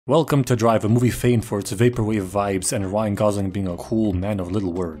Welcome to Drive, a movie famed for its vaporwave vibes and Ryan Gosling being a cool man of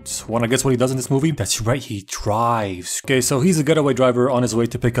little words. Wanna guess what he does in this movie? That's right, he drives. Okay, so he's a getaway driver on his way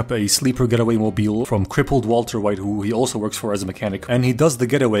to pick up a sleeper getaway mobile from crippled Walter White, who he also works for as a mechanic. And he does the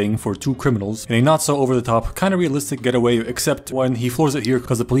getawaying for two criminals in a not so over the top, kinda realistic getaway, except when he floors it here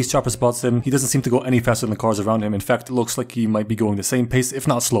because the police chopper spots him. He doesn't seem to go any faster than the cars around him. In fact, it looks like he might be going the same pace, if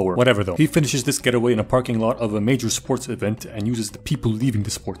not slower. Whatever though. He finishes this getaway in a parking lot of a major sports event and uses the people leaving the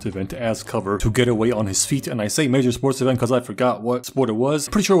sports event as cover to get away on his feet. And I say major sports event because I forgot what sport it was.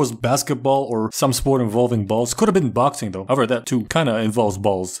 Pretty sure it was basketball or some sport involving balls. Could have been boxing though. However, that too kind of involves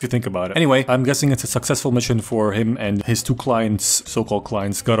balls if you think about it. Anyway, I'm guessing it's a successful mission for him, and his two clients, so-called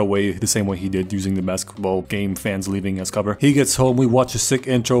clients, got away the same way he did, using the basketball game fans leaving as cover. He gets home, we watch a sick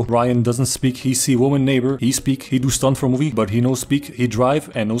intro. Ryan doesn't speak, he see woman neighbor, he speak, he do stunt for movie, but he no speak, he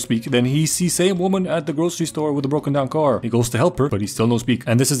drive and no speak. Then he see same woman at the grocery store with a broken down car. He goes to help her, but he still no speak.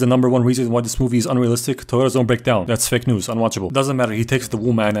 And this is the #1 reason why this movie is unrealistic. Toyotas don't break down. That's fake news, unwatchable. Doesn't matter, he takes the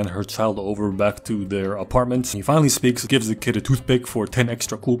woman and her child over back to their apartment. He finally speaks, gives the kid a toothpick for 10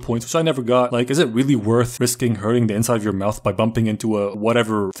 extra cool points, which I never got. Like, is it really worth risking hurting the inside of your mouth by bumping into a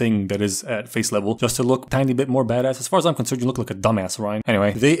whatever thing that is at face level just to look a tiny bit more badass? As far as I'm concerned, you look like a dumbass, Ryan.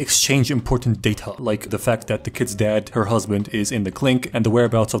 Anyway, they exchange important data, like the fact that the kid's dad, her husband, is in the clink, and the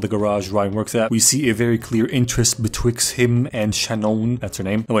whereabouts of the garage Ryan works at. We see a very clear interest betwixt him and Shannon. That's her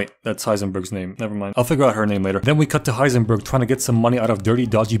name. Oh wait, that's Heisenberg's name. Never mind. I'll figure out her name later. Then we cut to Heisenberg trying to get some money out of dirty,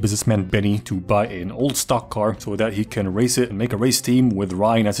 dodgy businessman Benny to buy an old stock car so that he can race it and make a race team with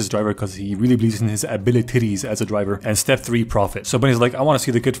Ryan as his driver because he really believes in his abilities as a driver. And step 3, profit. So Benny's like, I want to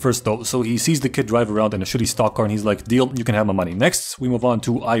see the kid first though. So he sees the kid drive around in a shitty stock car and he's like, deal, you can have my money. Next, we move on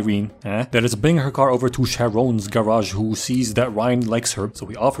to Irene, that is bringing her car over to Sharon's garage, who sees that Ryan likes her. So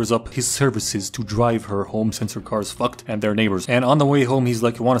he offers up his services to drive her home since her car is fucked and they're neighbors. And on the way home, he's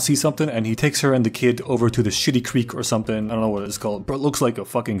like, you want to see something? And he takes her and the kid over to the shitty creek or something. I don't know what it's called, but it looks like a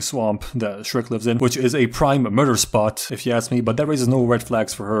fucking swamp that Shrek lives in, which is a prime murder spot if you ask me, but that raises no red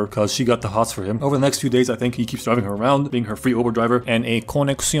flags for her because she got the hots for him. Over the next few days, I think he keeps driving her around, being her free Uber driver, and a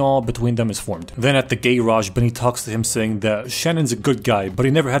connexion between them is formed. Then at the garage, Benny talks to him saying that Shannon's a good guy, but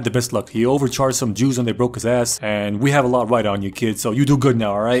he never had the best luck. He overcharged some Jews and they broke his ass, and we have a lot right on you, kid, so you do good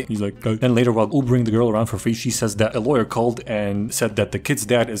now, alright? He's like, Then later, while Ubering the girl around for free, she says that a lawyer called and said that the kid's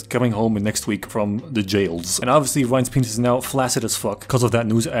dad is coming home next week from the jails. And obviously Ryan's penis is now flaccid as fuck because of that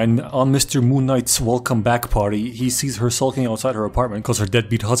news, and on Mr. Moon Knight's welcome back party, he sees her sulking outside her apartment because her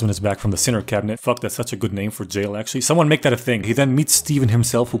deadbeat husband is back from the sinner cabinet. Fuck, that's such a good name for jail, actually. Someone make that a thing. He then meets Steven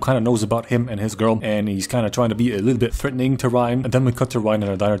himself, who kind of knows about him and his girl, and he's kind of trying to be a little bit threatening to Ryan. And then we cut to Ryan in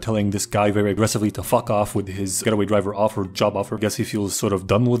a diner telling this guy very aggressively to fuck off with his getaway driver offer, job offer. I guess he feels sort of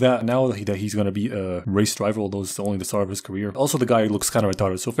done with that now that he's gonna be a race driver, although it's only the start of his career. Also, the guy looks kind of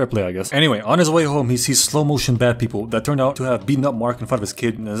retarded, so fair play, I guess. Anyway, on his way home, he sees slow motion bad people that turn out to have beaten up Mark in front of his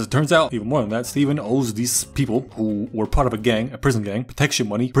kid. And as it turns out, even more than that, Steven owes these people who were part of a gang, a prison gang, protection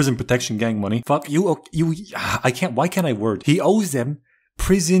money, prison protection gang money. Fuck you, why can't I word? He owes them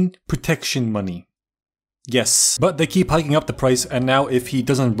prison protection money. Yes, but they keep hiking up the price, and now if he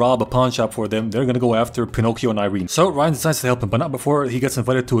doesn't rob a pawn shop for them, they're gonna go after Pinocchio and Irene. So Ryan decides to help him, but not before he gets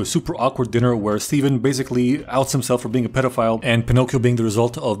invited to a super awkward dinner where Steven basically outs himself for being a pedophile and Pinocchio being the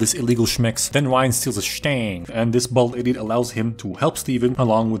result of this illegal schmex. Then Ryan steals a stang, and this bald idiot allows him to help Steven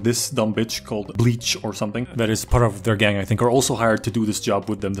along with this dumb bitch called Bleach or something that is part of their gang, I think, or also hired to do this job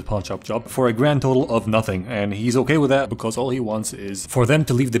with them, the pawn shop job, for a grand total of nothing. And he's okay with that because all he wants is for them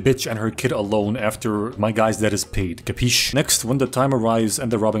to leave the bitch and her kid alone after my guy's dad is paid. Capiche? Next, when the time arrives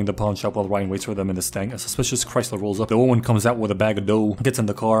and they're robbing the pawn shop while Ryan waits for them in the stang, a suspicious Chrysler rolls up. The woman comes out with a bag of dough, gets in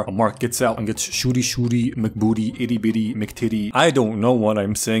the car, Mark gets out and gets shooty, McBooty, itty bitty, McTitty. I don't know what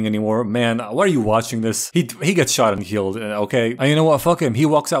I'm saying anymore. Man, why are you watching this? He gets shot and killed, okay? And you know what? Fuck him. He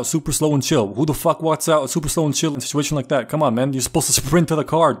walks out super slow and chill. Who the fuck walks out super slow and chill in a situation like that? Come on, man. You're supposed to sprint to the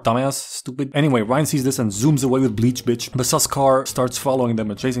car, dumbass. Stupid. Anyway, Ryan sees this and zooms away with Bleach, bitch. The sus car starts following them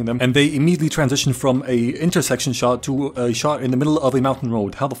and chasing them, and they immediately transition from a intersection shot to a shot in the middle of a mountain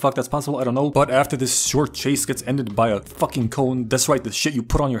road. How the fuck that's possible, I don't know. But after this short chase gets ended by a fucking cone, that's right, the shit you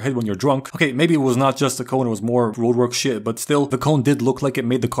put on your head when you're drunk. Okay, maybe it was not just a cone, it was more roadwork shit, but still, the cone did look like it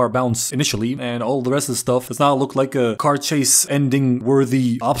made the car bounce initially, and all the rest of the stuff does not look like a car chase ending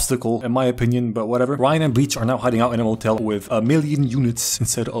worthy obstacle, in my opinion, but whatever. Ryan and Bleach are now hiding out in a motel with 1,000,000 units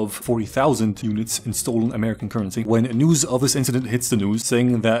instead of 40,000 units in stolen American currency when news of this incident hits the news,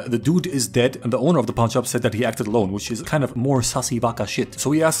 saying that the dude is dead and the owner of the pawn shop said that he acted alone, which is kind of more sassy baka shit.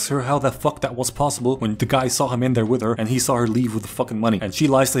 So he asks her how the fuck that was possible when the guy saw him in there with her and he saw her leave with the fucking money. And she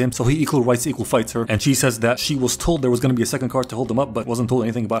lies to him, so he equal rights equal fights her. And she says that she was told there was gonna be a second car to hold them up, but wasn't told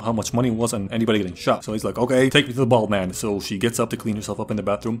anything about how much money it was and anybody getting shot. So he's like, okay, take me to the bald man. So she gets up to clean herself up in the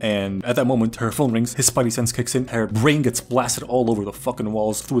bathroom, and at that moment her phone rings, his spidey sense kicks in, her brain gets blasted all over the fucking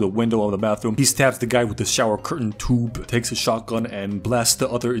walls through the window of the bathroom. He stabs the guy with the shower curtain tube, takes a shotgun and blasts the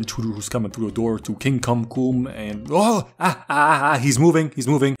other intruder who's coming through the door to King Kum Kum, and he's moving.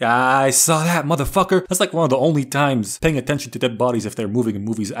 I saw that, motherfucker. That's like one of the only times paying attention to dead bodies if they're moving in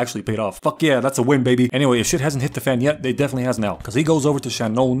movies actually paid off. Fuck yeah, that's a win, baby. Anyway, if shit hasn't hit the fan yet, it definitely has now, because he goes over to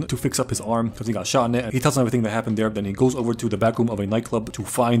Shannon to fix up his arm because he got shot in it. He tells him everything that happened there. Then he goes over to the back room of a nightclub to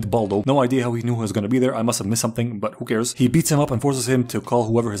find Baldo. No idea how he knew he was gonna be there. I must have missed something, but who cares? He beats him up and forces him to call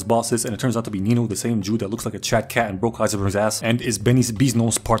whoever his boss is, and it turns out to be Nino, the same Jew that looks like a chat cat and broke eyes over his ass, and is Benny's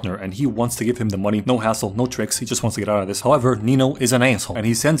bee's-nose partner, and he wants to give him the money. No hassle, no tricks, he just wants to get out of this. However, Nino is an asshole, and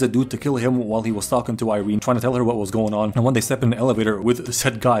he sends a dude to kill him while he was talking to Irene, trying to tell her what was going on. And when they step in an elevator with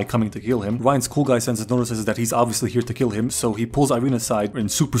said guy coming to kill him, Ryan's cool guy sense notices that he's obviously here to kill him, so he pulls Irene aside in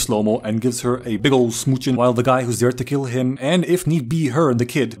super slow-mo and gives her a big ol' smooching, while the guy who's there to kill him, and if need be her and the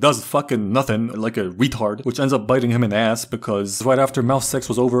kid, does fucking nothing like a retard, which ends up biting him in the ass because right after mouth sex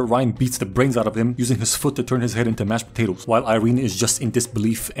was over, Ryan beats the brains out of him using his foot to turn his head into mashed potatoes, while Irene is just in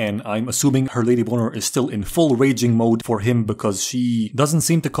disbelief, and I'm assuming her lady boner is still in full raging mode for him because she doesn't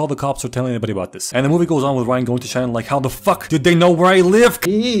seem to call the cops or tell anybody about this. And the movie goes on with Ryan going to Shannon like, how the fuck did they know where I live?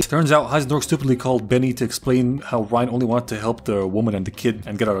 Turns out Heisenberg stupidly called Benny to explain how Ryan only wanted to help the woman and the kid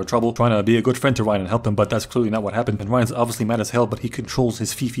and get out of trouble, trying to be a good friend to Ryan and help him, but that's clearly not what happened. And Ryan's obviously mad as hell, but he controls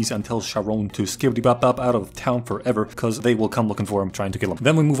his fifis and tells Sharon to skibbity bop bop out of town forever because they will come looking for him, trying to kill him.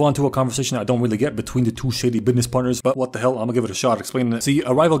 Then we move on to a conversation I don't really get between the two shady business partners, but what the hell, I'm gonna give it a shot explaining it. See,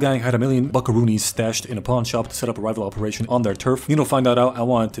 a rival gang had $1 million buckaroonies stashed in a pawn shop to set up a rival operation on their turf. Nino find out I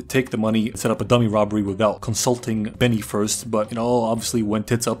wanted to take the money and set up a dummy robbery without consulting Benny first, but obviously went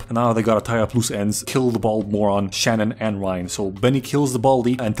tits up, and now they gotta tie up loose ends, kill the bald moron, Shannon and Ryan. So Benny kills the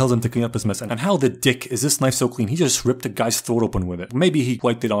baldy and tells him to clean up his mess. And how the dick is this knife so clean? He just ripped the guy's throat open with it. Maybe he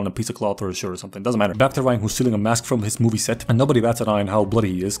wiped it on a piece of cloth or a shirt or something, doesn't matter. Back to Ryan, who's stealing a mask from his movie set, and nobody bats an eye on how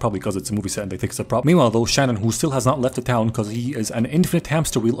bloody he is, probably because it's a movie set and they think it's a prop. Meanwhile though, Shannon, who still has not left the town because he is an infinite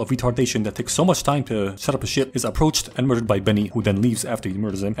hamster wheel of retardation that takes so much time to set up his shit, is approached and murdered by Benny, who then leaves after he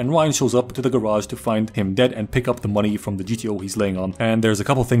murders him, and Ryan shows up to the garage to find him dead and pick up the money from the GTO he's laying on. And there's a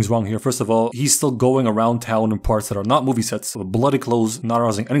couple things wrong here. First of all, he's still going around town in parts that are not movie sets with bloody clothes, not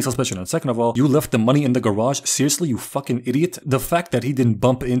arousing any suspicion. And second of all, you left the money in the garage? Seriously, you fucking idiot? The fact that he didn't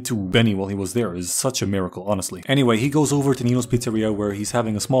bump into Benny while he was there is such a miracle, honestly. Anyway, he goes over to Nino's Pizzeria where he's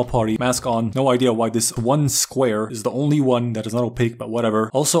having a small party, mask on. No idea why this one square is the only one that is not opaque, but whatever.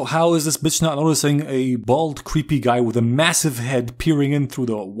 Also, how is this bitch not noticing a bald, creepy guy with a massive head peering in through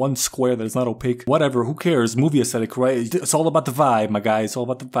the one square that is not opaque? Whatever, who cares? Movie aesthetic, right? It's all about the vibe, my guy. It's all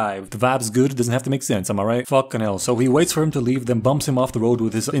about the vibe. If the vibe's good, it doesn't have to make sense, am I right? Fucking hell. So he waits for him to leave, then bumps him off the road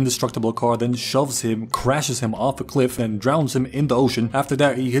with his indestructible car, then shoves him, crashes him off a cliff, and drowns him in the ocean. After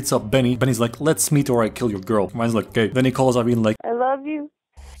that, he hits up Benny. Benny's like, let's meet or I kill your girl. Ryan's like, okay. Then he calls Irene like, I love you,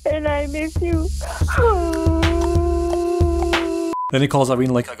 and I miss you. Then he calls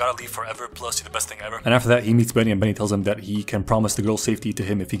Irene like, I gotta leave forever, plus you're the best thing ever. And after that, he meets Benny, and Benny tells him that he can promise the girl's safety to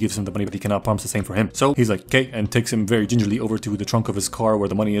him if he gives him the money, but he cannot promise the same for him. So he's like, okay, and takes him very gingerly over to the trunk of his car where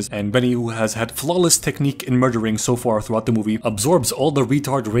the money is. And Benny, who has had flawless technique in murdering so far throughout the movie, absorbs all the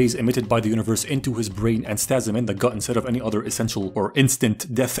retard rays emitted by the universe into his brain and stabs him in the gut instead of any other essential or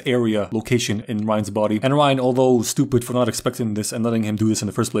instant death area location in Ryan's body. And Ryan, although stupid for not expecting this and letting him do this in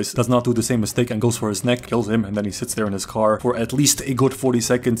the first place, does not do the same mistake and goes for his neck, kills him, and then he sits there in his car for at least a good 40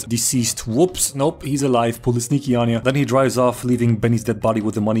 seconds. Deceased. Whoops, nope, he's alive. Pull a sneaky on ya. Then he drives off, leaving Benny's dead body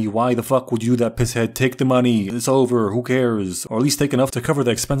with the money. Why the fuck would you do that, pisshead? Take the money. It's over. Who cares? Or at least take enough to cover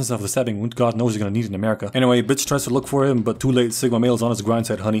the expenses of the stabbing, which God knows you're gonna need in America. Anyway, bitch tries to look for him, but too late. Sigma Male's on his grind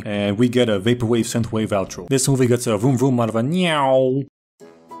side, honey, and we get a vaporwave synthwave outro. This movie gets a vroom vroom out of a meow.